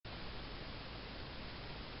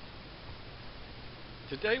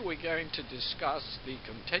Today we're going to discuss the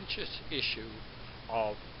contentious issue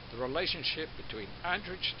of the relationship between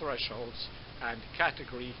Andrich thresholds and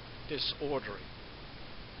category disordering.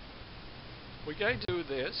 We're going to do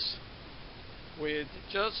this with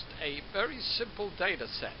just a very simple data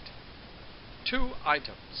set, 2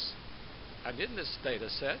 items, and in this data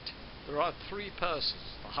set there are 3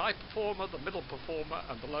 persons, the high performer, the middle performer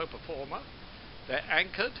and the low performer. They're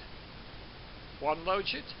anchored, 1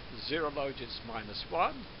 logit, 0 logits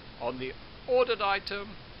 -1. On the ordered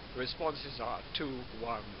item, the responses are 2,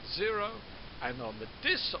 1, 0, and on the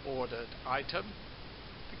disordered item,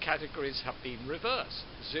 the categories have been reversed,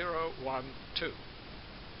 0, 1, 2.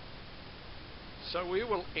 So we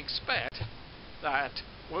will expect that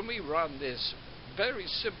when we run this very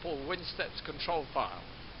simple Winsteps control file,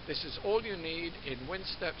 this is all you need in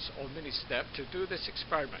Winsteps or Ministep to do this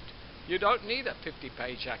experiment. You don't need a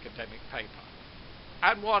 50-page academic paper.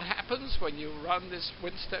 And what happens when you run this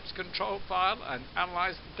Winsteps control file and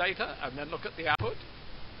analyze the data and then look at the output?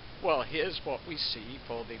 Well, here's what we see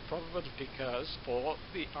for the probability curves for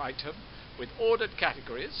the item with ordered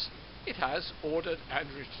categories. It has ordered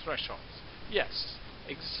Andrich thresholds. Yes,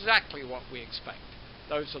 exactly what we expect.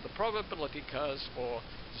 Those are the probability curves for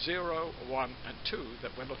 0, 1 and 2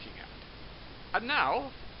 that we're looking at. And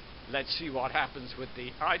now, let's see what happens with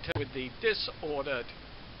the item with the disordered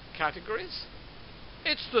categories.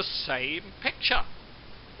 It's the same picture.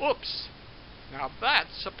 Oops. Now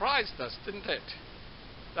that surprised us, didn't it?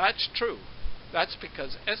 That's true. That's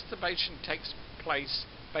because estimation takes place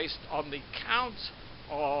based on the count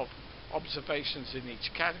of observations in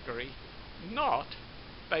each category, not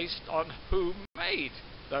based on who made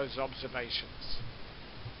those observations.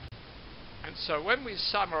 And so when we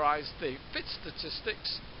summarize the fit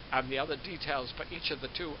statistics and the other details for each of the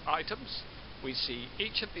 2 items, we see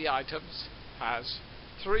each of the items has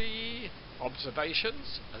 3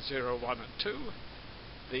 observations, a 0, 1 and 2.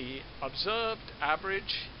 The observed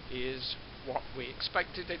average is what we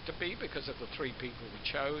expected it to be because of the 3 people we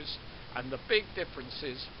chose, and the big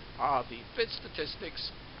differences are the fit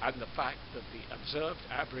statistics and the fact that the observed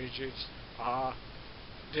averages are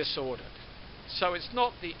disordered. So it's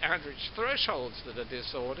not the Andrich thresholds that are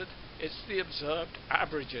disordered, it's the observed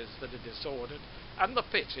averages that are disordered, and the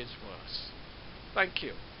fit is worse. Thank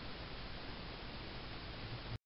you.